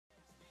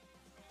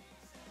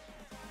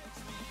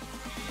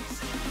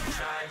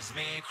drives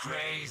me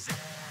crazy.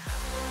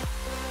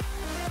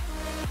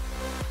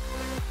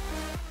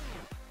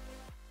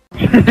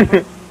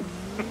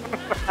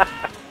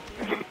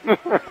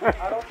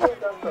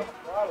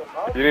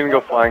 You didn't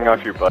go flying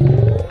off your butt.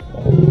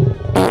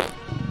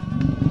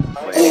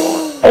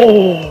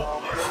 Oh!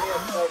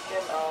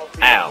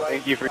 Ow.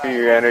 Thank you for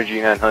your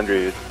energy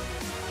 900.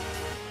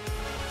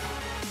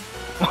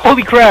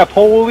 Holy crap,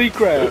 holy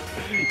crap.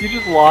 You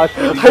just lost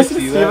it. I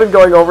see Steven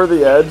going over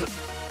the edge.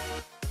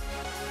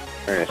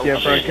 Yeah,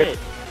 Frank.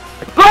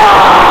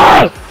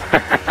 Ah!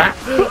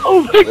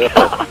 Oh my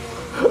god!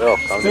 Will,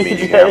 come to me, you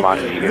DJ, can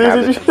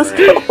did you just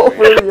go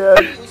over the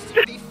edge?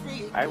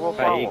 I will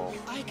follow.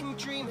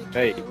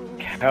 Hey,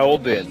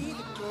 Keldon.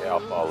 Yeah, I'll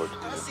follow.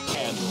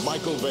 And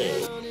Michael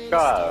Bay.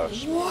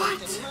 Gosh.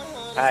 What?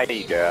 Hi,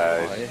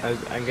 guys.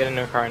 I'm getting in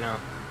a car now.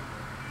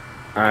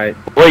 Alright.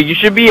 Wait, you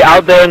should be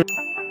out there in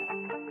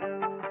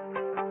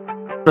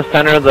the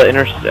center of the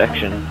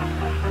intersection.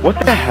 What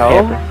the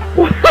hell?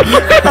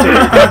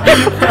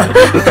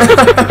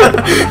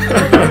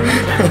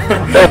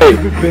 Hey,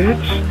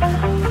 bitch.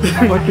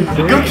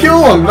 Go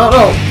kill him! No,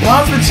 no!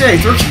 Pause the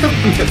chase! We're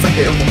killing this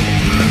animal!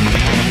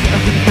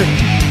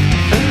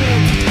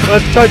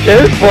 Let's touch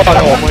his blood!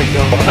 Oh my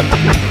god.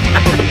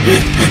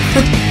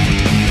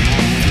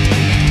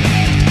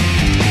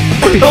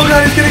 Oh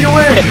god, he's getting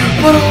away!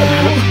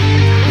 Oh!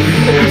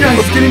 Guys,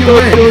 he's getting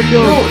away! No,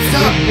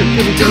 stop!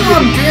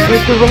 Tom, damn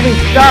it!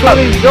 Stop!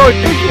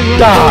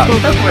 Stop!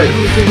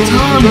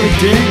 Tom, you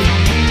dick!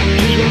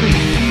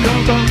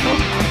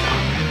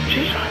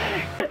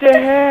 What the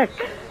heck?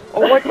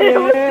 Oh, what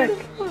the heck?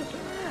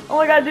 Oh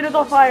my god, dude, it's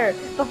on fire!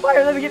 It's on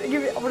fire! Let me give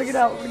me. I'm gonna get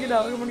out. I'm gonna get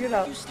out. I'm gonna get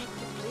out.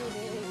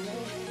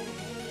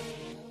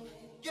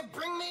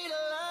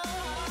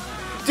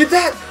 Did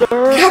that?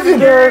 Sir, Kevin!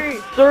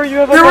 Sir, you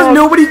have a There was box.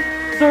 nobody!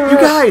 Sir. You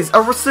guys,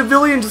 a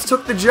civilian just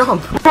took the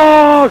jump!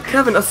 Fuck!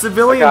 Kevin, a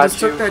civilian I got just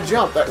took you. that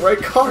jump, that right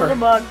car!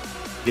 Come on.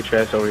 Get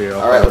your ass over here.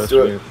 Alright, let's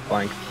do it.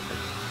 Flying.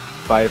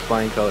 5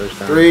 flying colors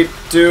down. 3,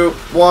 2,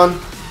 1.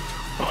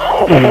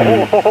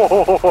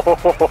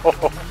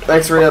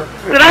 Thanks, ReUp.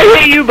 Did I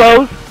hit you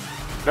both?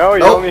 No, you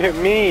Nope. only hit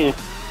me.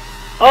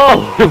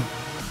 Oh!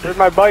 Where'd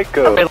my bike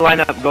go? Line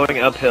up going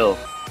uphill.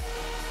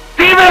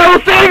 Steven, I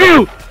will save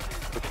you!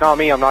 It's not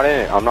me, I'm not in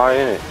it. I'm not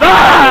in it.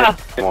 Ah!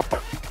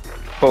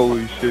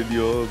 Holy shit,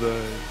 you all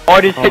died. Oh,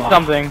 I just hit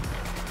something.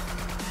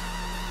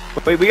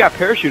 Wait, we got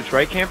parachutes,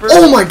 right, camper?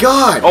 Oh my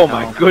god! Oh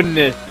my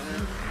goodness.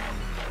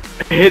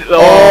 Hit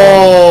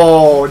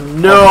Oh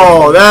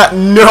no! That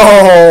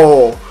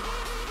no!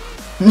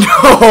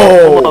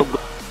 No!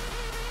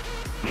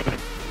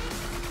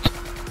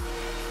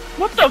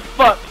 What the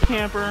fuck,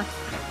 camper?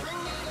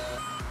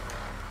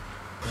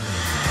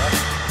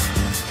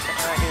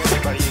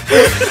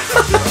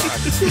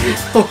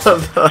 What the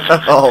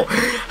hell?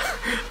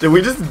 Did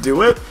we just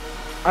do it?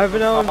 I have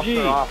an LMG.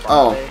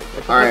 Oh,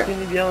 alright. What do you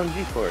need the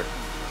LMG for?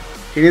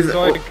 He needs.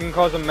 So it can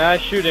cause a mass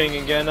shooting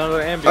and get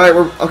another ambulance. Alright,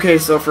 we're okay.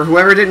 So for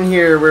whoever didn't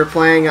hear, we're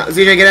playing.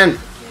 ZJ, get in.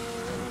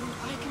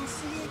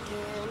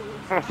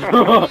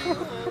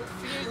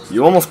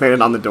 You almost made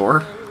it on the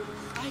door.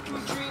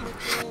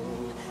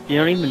 You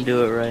don't even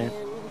do it right.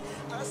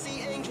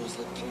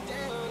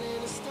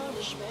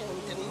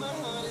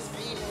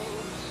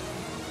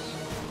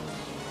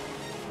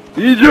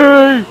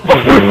 DJ!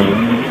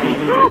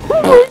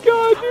 Oh my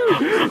god,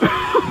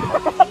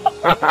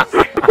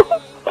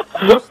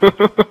 dude!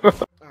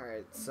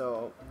 Alright,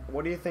 so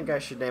what do you think I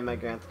should name my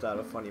Grand Theft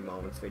Auto Funny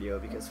Moments video?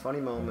 Because Funny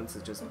Moments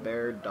is just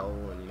bare dull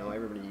and, you know,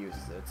 everybody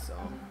uses it, so...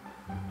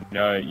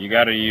 No, you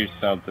gotta use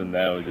something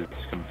that will just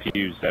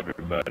confuse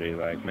everybody,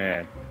 like,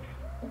 man,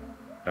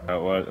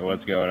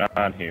 what's going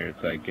on here?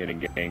 It's like getting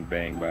gang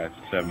banged by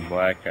 7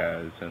 black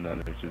guys, and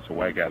then there's just a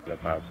white guy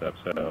that pops up,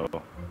 so...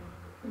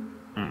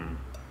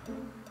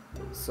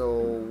 So,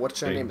 what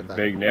should I name it then?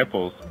 Big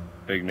nipples.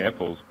 Big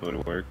nipples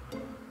would work.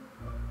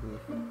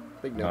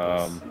 Big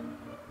Nipples.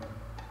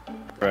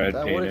 Red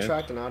That would penis.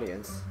 attract an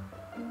audience.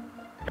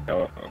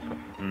 Oh,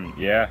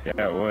 yeah,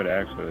 it would,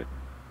 actually.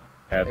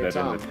 Add Hey, that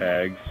Tom. in the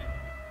tags.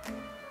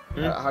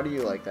 How do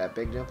you like that?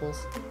 Big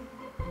Nipples?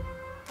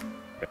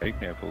 Big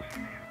nipples.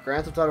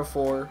 Grand Theft Auto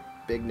 4,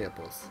 Big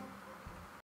Nipples.